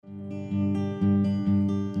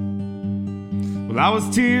Well, I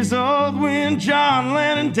was 2 years old when John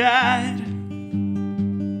Lennon died.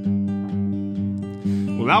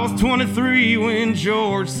 Well, I was 23 when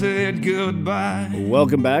George said goodbye.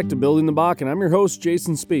 Welcome back to Building the Bakken. I'm your host,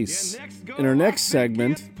 Jason Spees. In our next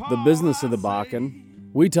segment, The Business of the Bakken,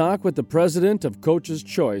 we talk with the president of Coach's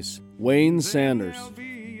Choice, Wayne Sanders.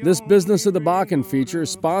 This Business of the Bakken feature is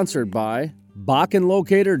sponsored by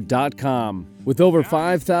BakkenLocator.com. With over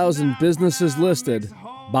 5,000 businesses listed,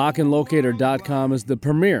 BakkenLocator.com is the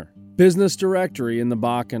premier business directory in the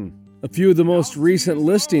Bakken. A few of the most recent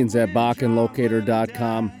listings at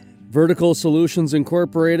BakkenLocator.com: Vertical Solutions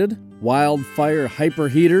Incorporated, Wildfire Hyper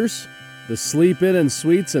Heaters, the Sleep Inn and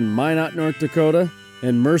Suites in Minot, North Dakota,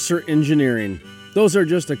 and Mercer Engineering. Those are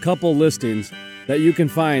just a couple listings that you can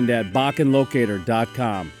find at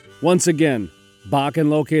BakkenLocator.com. Once again,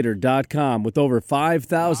 BakkenLocator.com. With over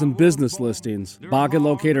 5,000 business listings,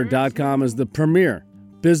 BakkenLocator.com is the premier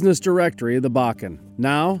business directory of the Bakken.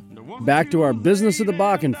 Now, back to our Business of the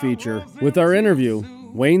Bakken feature with our interview,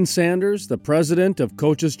 Wayne Sanders, the president of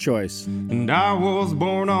Coach's Choice. And I was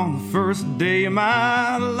born on the first day of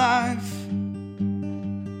my life.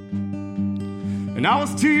 And I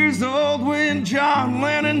was 2 years old when John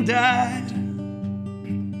Lennon died.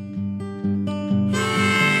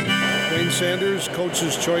 Wayne Sanders,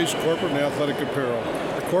 Coach's Choice Corporate and Athletic Apparel.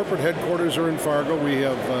 The corporate headquarters are in Fargo. We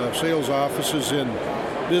have sales offices in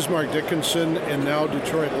Bismarck, Dickinson, and now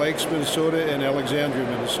Detroit Lakes, Minnesota, and Alexandria,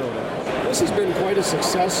 Minnesota. This has been quite a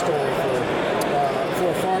success story for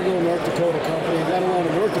a Fargo, North Dakota company, let alone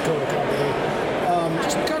a North Dakota company.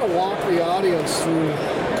 Just kind of walk the audience through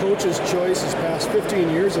Coach's Choice this past 15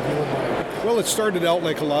 years, if you wouldn't mind. Well, it started out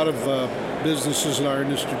like a lot of businesses in our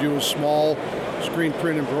industry do, a small screen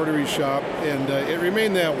print embroidery shop, and it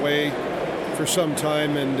remained that way for some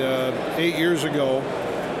time. And 8 years ago,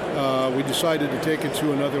 we decided to take it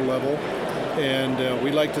to another level, and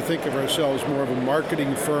we like to think of ourselves more of a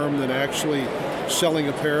marketing firm than actually selling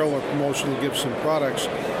apparel or promotional gifts and products.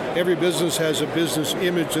 Every business has a business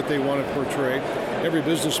image that they want to portray. Every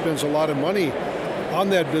business spends a lot of money on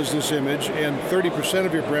that business image, and 30%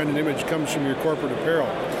 of your brand and image comes from your corporate apparel.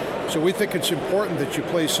 So we think it's important that you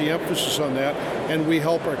place the emphasis on that, and we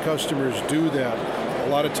help our customers do that. A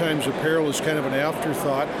lot of times apparel is kind of an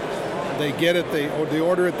afterthought. They get it, they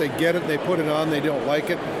order it, they get it, they put it on, they don't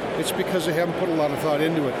like it. It's because they haven't put a lot of thought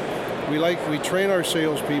into it. We train our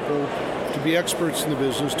salespeople to be experts in the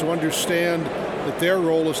business, to understand that their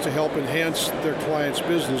role is to help enhance their client's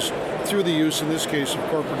business through the use, in this case, of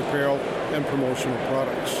corporate apparel and promotional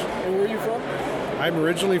products. And where are you from? I'm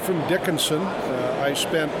originally from Dickinson. I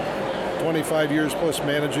spent 25 years plus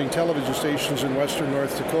managing television stations in western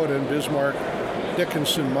North Dakota, in Bismarck,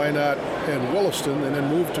 Dickinson, Minot, and Williston, and then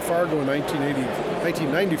moved to Fargo in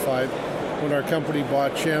 1995 when our company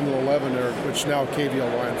bought Channel 11, which is now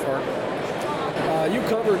KVLY in Fargo. You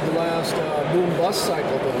covered the last boom-bust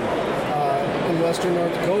cycle in western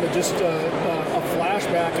North Dakota. Just a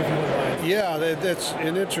flashback, if you wouldn't mind. Yeah, that's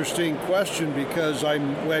an interesting question, because I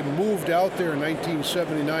moved out there in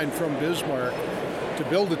 1979 from Bismarck to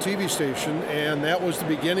build a TV station, and that was the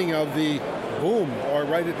beginning of the boom, or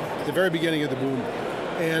right at the very beginning of the boom.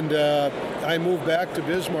 And I moved back to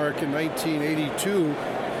Bismarck in 1982,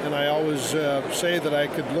 and I always say that I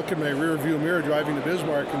could look in my rear view mirror driving to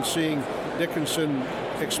Bismarck and seeing Dickinson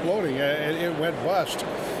exploding, and it went bust.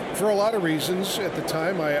 For a lot of reasons at the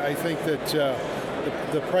time. I think that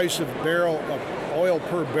the price of oil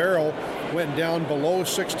per barrel went down below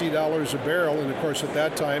 $60 a barrel, and of course at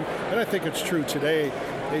that time, and I think it's true today,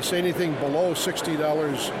 they say anything below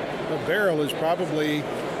 $60 a barrel is probably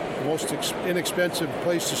the most inexpensive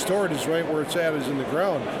place to store it, is right where it's at, is in the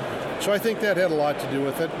ground. So I think that had a lot to do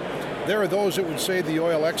with it. There are those that would say the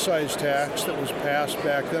oil excise tax that was passed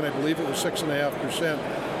back then, I believe it was 6.5%,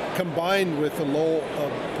 combined with the low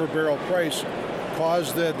per barrel price,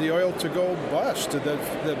 caused the oil to go bust, the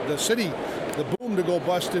boom to go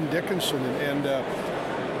bust in Dickinson. And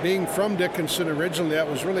being from Dickinson originally, that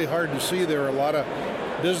was really hard to see. There were a lot of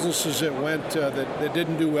businesses that went that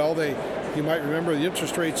didn't do well. You might remember the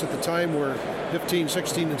interest rates at the time were 15,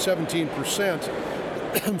 16, and 17%.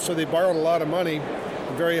 So they borrowed a lot of money,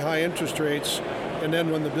 very high interest rates, and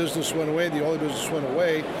then when the business went away, the oil business went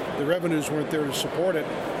away, the revenues weren't there to support it,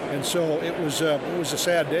 and so it was a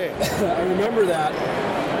sad day. I remember that.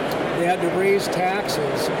 They had to raise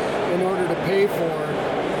taxes in order to pay for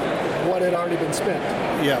what had already been spent.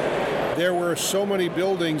 Yeah. There were so many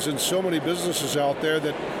buildings and so many businesses out there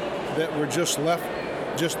that were just left,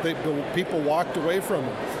 the people walked away from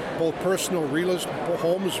them. Both personal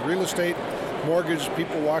homes, real estate, mortgage,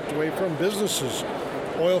 people walked away from businesses.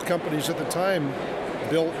 Oil companies at the time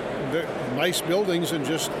built nice buildings and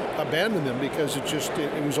just abandoned them because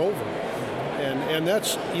it was over. And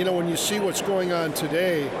that's, when you see what's going on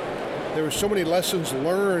today, there were so many lessons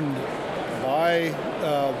learned by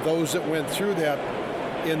those that went through that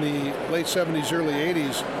in the late 70s, early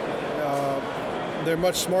 80s. They're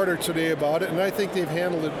much smarter today about it, and I think they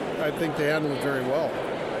handled it very well.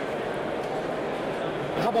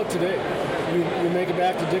 How about today? You make it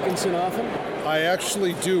back to Dickinson often? I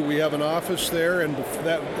actually do. We have an office there, and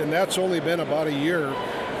that's only been about a year.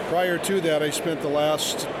 Prior to that, I spent the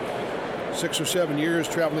last 6 or 7 years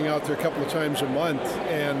traveling out there a couple of times a month.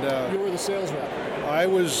 And you were the sales rep? I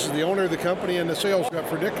was the owner of the company and the sales rep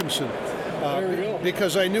for Dickinson. There we go.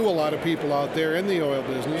 Because I knew a lot of people out there in the oil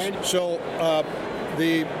business. So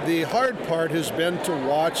the hard part has been to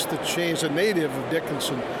watch the change, a native of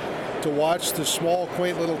Dickinson, to watch the small,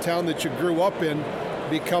 quaint little town that you grew up in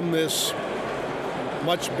become this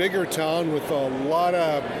much bigger town with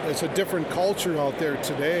it's a different culture out there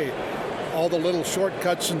today. All the little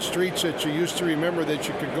shortcuts and streets that you used to remember that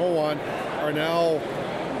you could go on are now,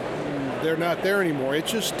 they're not there anymore.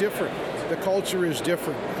 It's just different. The culture is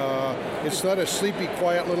different. It's not a sleepy,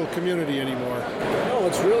 quiet little community anymore. No,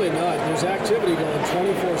 it's really not. There's activity going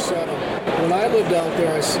 24/7. When I lived out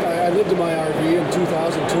there, I lived in my RV in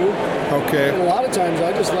 2002. Okay. And a lot of times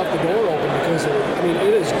I just left the door open because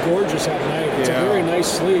it is gorgeous at night. It's a very nice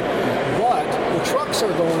sleep. But the trucks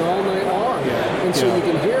are going all night long. Yeah. And so you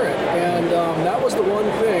can hear it. And that was the one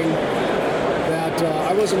thing that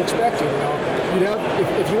I wasn't expecting.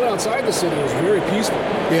 If you went outside the city, it was very peaceful.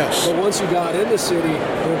 Yes. But once you got in the city,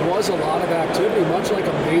 there was a lot of activity, much like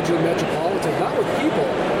a major metropolitan, not with people,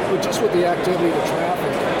 but just with the activity, the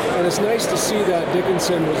traffic. And it's nice to see that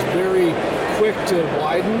Dickinson was very quick to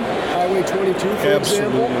widen Highway 22, for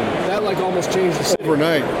example. That almost changed the city.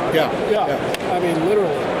 Overnight, yeah. I mean,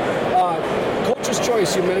 literally. Coach's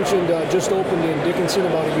Choice, you mentioned, just opened in Dickinson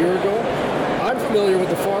about a year ago. I'm familiar with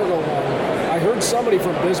the Fargo one. I heard somebody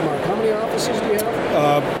from Bismarck. How many offices do you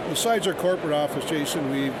have? Besides our corporate office,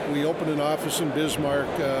 Jason, we opened an office in Bismarck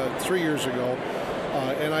 3 years ago,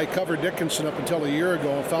 and I covered Dickinson up until a year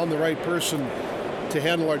ago and found the right person to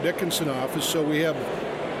handle our Dickinson office. So we have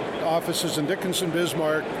offices in Dickinson,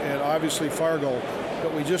 Bismarck, and obviously Fargo,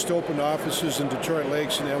 but we just opened offices in Detroit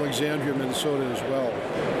Lakes and Alexandria, Minnesota as well.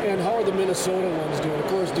 And how are the Minnesota ones doing? Of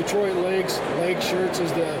course, Detroit Lakes, Lake Shirts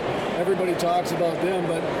everybody talks about them,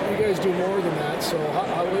 but you guys do more than that. So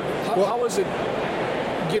how is it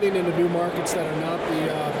getting into new markets that are not the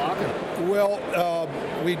Bakken? Well,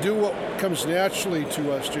 we do what comes naturally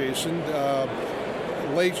to us, Jason.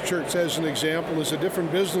 Lake Shirts, as an example, is a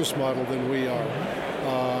different business model than we are.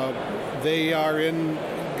 They are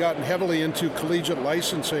gotten heavily into collegiate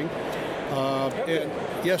licensing. And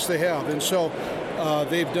yes, they have. And so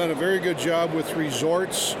they've done a very good job with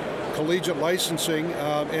resorts, collegiate licensing,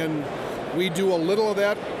 and we do a little of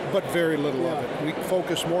that, but very little of it. We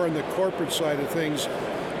focus more on the corporate side of things,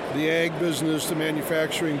 the ag business, the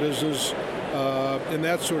manufacturing business, and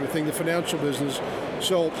that sort of thing, the financial business.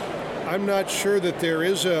 So I'm not sure that there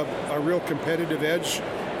is a real competitive edge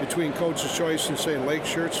between Coach's Choice and, say, Lake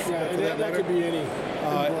Shirts. For that could be any.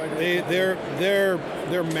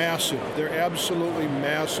 They're massive. They're absolutely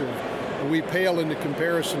massive. We pale into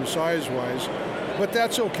comparison size-wise, but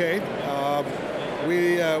that's okay.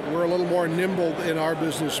 We're a little more nimble in our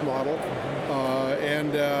business model,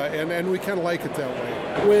 and we kind of like it that way.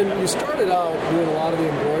 When you started out doing a lot of the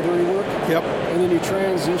embroidery work, yep, and then you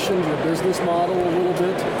transitioned your business model a little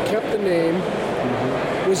bit, kept the name.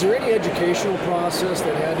 Was there any educational process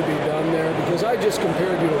that had to be done there? Because I just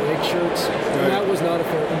compared you to Lake Shirts, and that was not a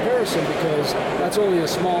fair comparison because that's only a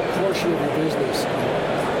small portion of your business.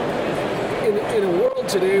 In a world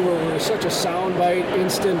today where we're such a soundbite,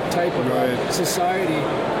 instant type of society,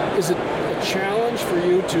 is it a challenge for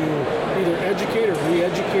you to either educate or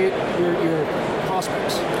re-educate your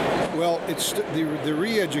prospects? Well, it's the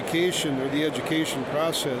re-education or the education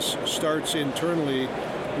process starts internally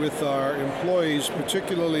with our employees,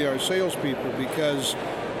 particularly our salespeople, because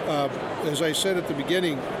as I said at the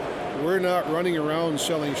beginning, we're not running around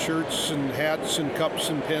selling shirts and hats and cups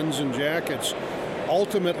and pens and jackets.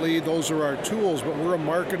 Ultimately, those are our tools, but we're a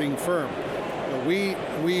marketing firm.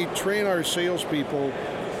 We train our salespeople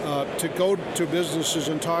to go to businesses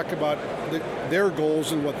and talk about their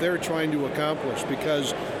goals and what they're trying to accomplish,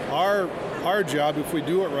 because our job, if we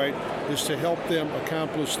do it right, is to help them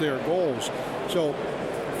accomplish their goals. So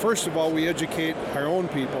first of all, we educate our own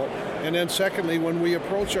people, and then secondly, when we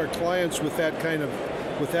approach our clients with that kind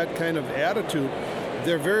of attitude,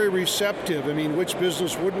 they're very receptive. I mean, which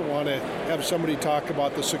business wouldn't want to have somebody talk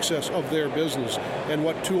about the success of their business and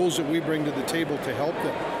what tools that we bring to the table to help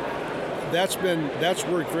them? That's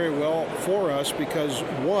worked very well for us because,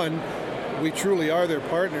 one, we truly are their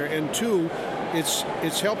partner, and two,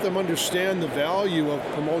 it's helped them understand the value of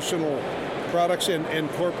promotional products and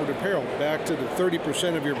corporate apparel. Back to the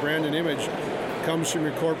 30% of your brand and image comes from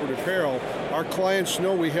your corporate apparel. Our clients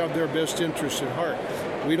know we have their best interests at heart.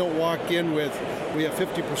 We don't walk in with, we have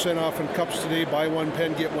 50% off on cups today, buy one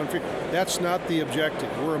pen, get one free. That's not the objective.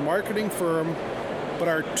 We're a marketing firm, but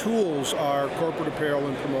our tools are corporate apparel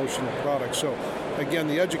and promotional products. So again,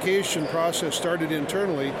 the education process started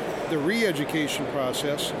internally, the re-education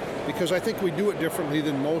process, because I think we do it differently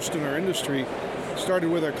than most in our industry, started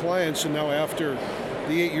with our clients, and now after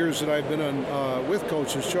the 8 years that I've been on with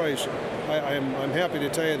Coach's Choice, I'm happy to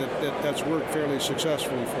tell you that's worked fairly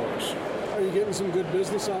successfully for us. Are you getting some good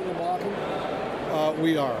business out in the Bakken?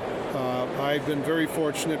 We are. I've been very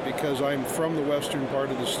fortunate because I'm from the western part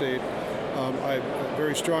of the state. I have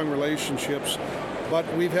very strong relationships, but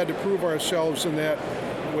we've had to prove ourselves in that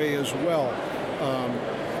way as well.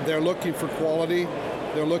 They're looking for quality.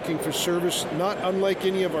 They're looking for service, not unlike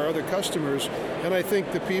any of our other customers. And I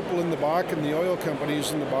think the people in the Bakken, the oil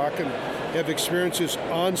companies in the Bakken, have experienced this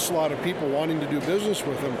onslaught of people wanting to do business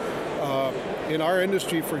with them. In our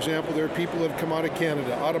industry, for example, there are people that have come out of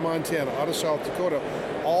Canada, out of Montana, out of South Dakota,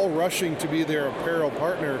 all rushing to be their apparel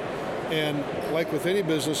partner. And like with any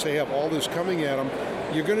business, they have all this coming at them.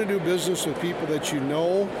 You're going to do business with people that you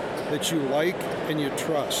know, that you like, and you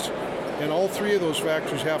trust. And all three of those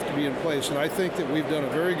factors have to be in place. And I think that we've done a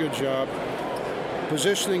very good job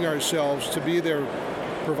positioning ourselves to be their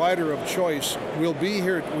provider of choice. We'll be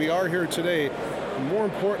here, we are here today. And more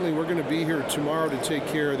importantly, we're going to be here tomorrow to take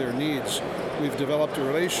care of their needs. We've developed a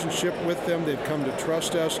relationship with them. They've come to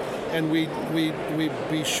trust us. And we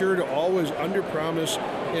be sure to always under-promise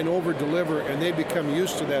and over-deliver, and they become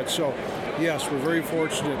used to that. So, yes, we're very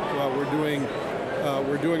fortunate.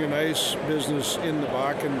 We're doing a nice business in the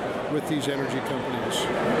Bakken with these energy companies.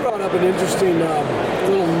 You brought up an interesting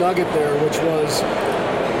little nugget there, which was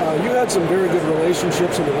you had some very good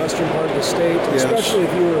relationships in the western part of the state, yes. Especially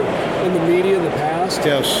if you were in the media in the past.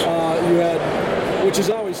 Yes. You had, which is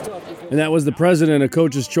always tough. And that was the president of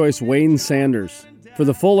Coach's Choice, Wayne Sanders. For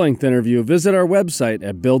the full-length interview, visit our website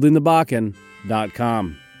at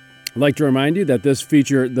buildingthebakken.com. I'd like to remind you that this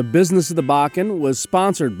feature, The Business of the Bakken, was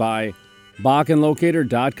sponsored by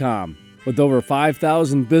BakkenLocator.com. With over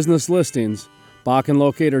 5,000 business listings,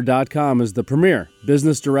 BakkenLocator.com is the premier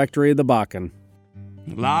business directory of the Bakken.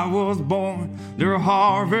 Well, I was born under a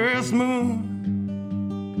harvest moon.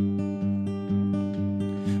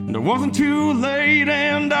 And it wasn't too late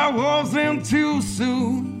and I wasn't too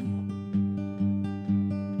soon.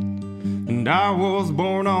 And I was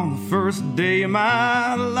born on the first day of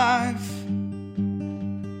my life.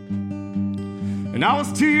 And I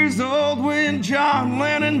was 2 years old when John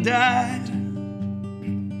Lennon died.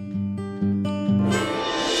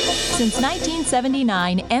 Since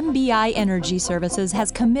 1979, MBI Energy Services has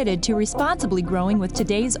committed to responsibly growing with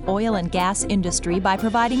today's oil and gas industry by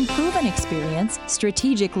providing proven experience,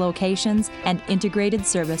 strategic locations, and integrated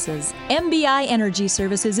services. MBI Energy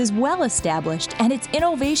Services is well established, and its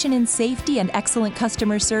innovation in safety and excellent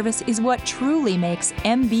customer service is what truly makes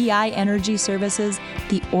MBI Energy Services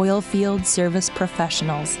the oil field service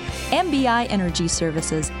professionals. MBI Energy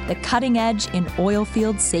Services, the cutting edge in oil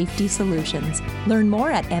field safety solutions. Learn more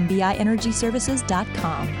at MBIEnergyServices.com.